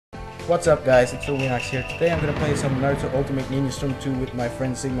What's up guys, it's Rtorvinox here. Today I'm gonna play some Naruto Ultimate Ninja Storm 2 with my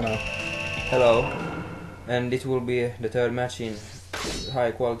friend Zigmono. Hello, and this will be the third match in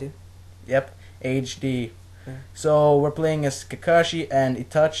high quality. Yep, HD. So we're playing as Kakashi and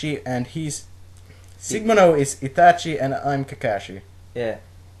Itachi, and Zigmono is Itachi and I'm Kakashi. Yeah,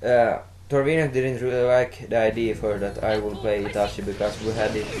 Rtorvinox didn't really like the idea for that I will play Itachi because we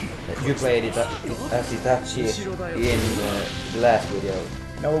had it. You played it as Itachi in the last video.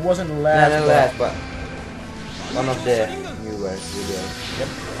 No, it wasn't the last. Not the last, but one of the newer videos. Yep,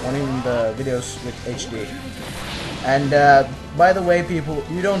 one in the videos with HD. And by the way, people,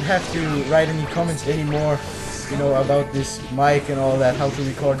 you don't have to write any comments anymore, you know, about this mic and all that, how to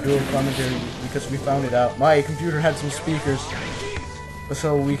record dual commentary, because we found it out. My computer had some speakers,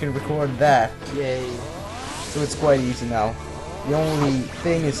 so we can record that. Yay! So it's quite easy now. The only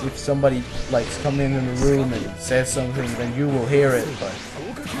thing is if somebody likes coming in the room and says something, then you will hear it. But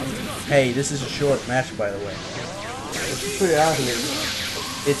hey, this is a short match, by the way. It's pretty ugly.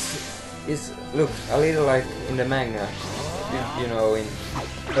 It's looks a little like in the manga, you know, in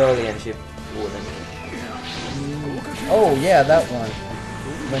early and Shippuden. Oh yeah, that one.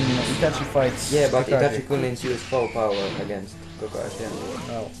 When Itachi fights. Yeah, but Kakashi. Itachi couldn't use full power against Kakashi and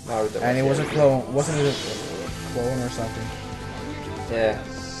Naruto. And it was a clone. Wasn't it a clone or something? Yeah,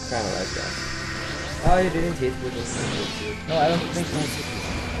 kind of like that. Oh, you didn't hit with this. No, I don't think we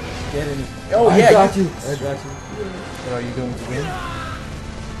get any. Oh I yeah, got you. I got you. But are you going to win?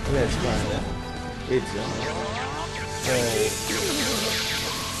 Let's find out. It's So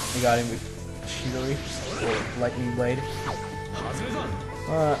we got him with Shidori or Lightning Blade.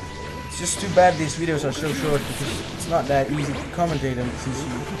 It's just too bad these videos are so short because it's not that easy to commentate them since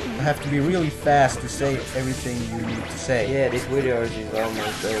you have to be really fast to say everything you need to say. Yeah, this video is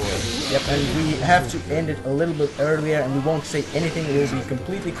almost over. Yep, and we have to end it a little bit earlier, and we won't say anything. It will be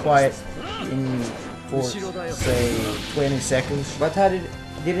completely quiet for say 20 seconds. But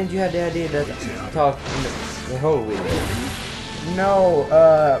didn't you have the idea that talk in the whole video? No,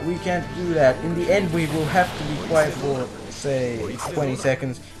 we can't do that. In the end, we will have to be quiet for say 20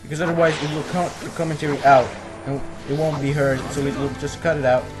 seconds because otherwise it will count the commentary out and it won't be heard. So it will just cut it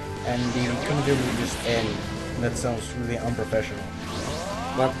out, and the commentary will just end. That sounds really unprofessional.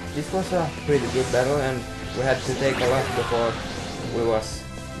 But this was a pretty good battle, and we had to take a lot before we was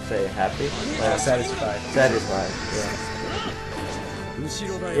say happy. Satisfied. Satisfied. Yeah.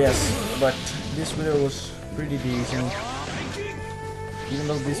 Yes, but this video was pretty decent. Even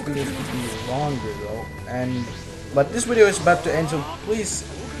though this video could be longer though, but this video is about to end, so please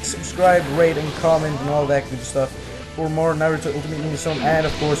subscribe, rate, and comment, and all that good stuff for more Naruto Ultimate Ninja Storm, and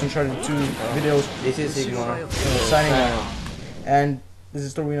of course Uncharted 2 videos. This is Zigmono. Signing out. And this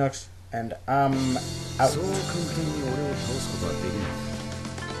is Rtorvinox, and I'm out.